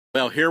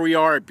Well, here we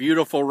are at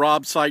beautiful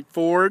Rob Site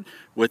Ford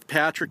with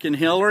Patrick and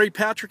Hillary.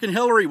 Patrick and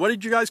Hillary, what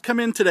did you guys come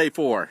in today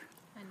for?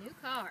 A new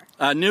car.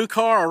 A new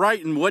car, all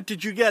right. And what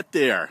did you get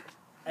there?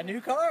 A new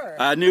car.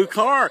 A new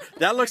car.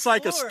 That looks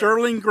like a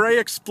sterling gray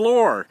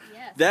Explorer.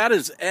 Yes. That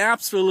is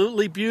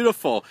absolutely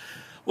beautiful.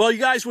 Well, you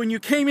guys, when you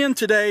came in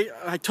today,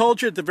 I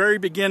told you at the very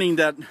beginning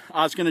that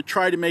I was going to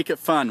try to make it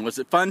fun. Was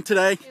it fun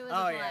today? It was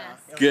a blast.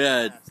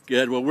 Good,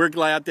 good. Well, we're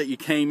glad that you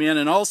came in.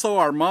 And also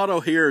our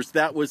motto here is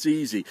that was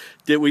easy.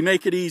 Did we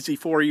make it easy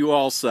for you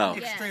also?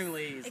 Yes,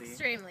 Extremely easy.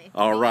 Extremely.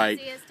 All right.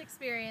 The easiest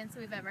experience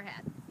we've ever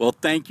had. Well,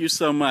 thank you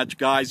so much,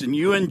 guys. And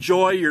you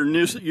enjoy your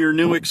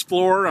new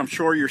Explorer. I'm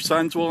sure your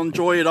sons will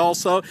enjoy it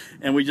also.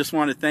 And we just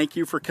want to thank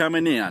you for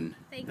coming in.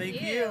 Thank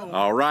Thank you. you.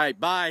 All right,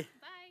 bye.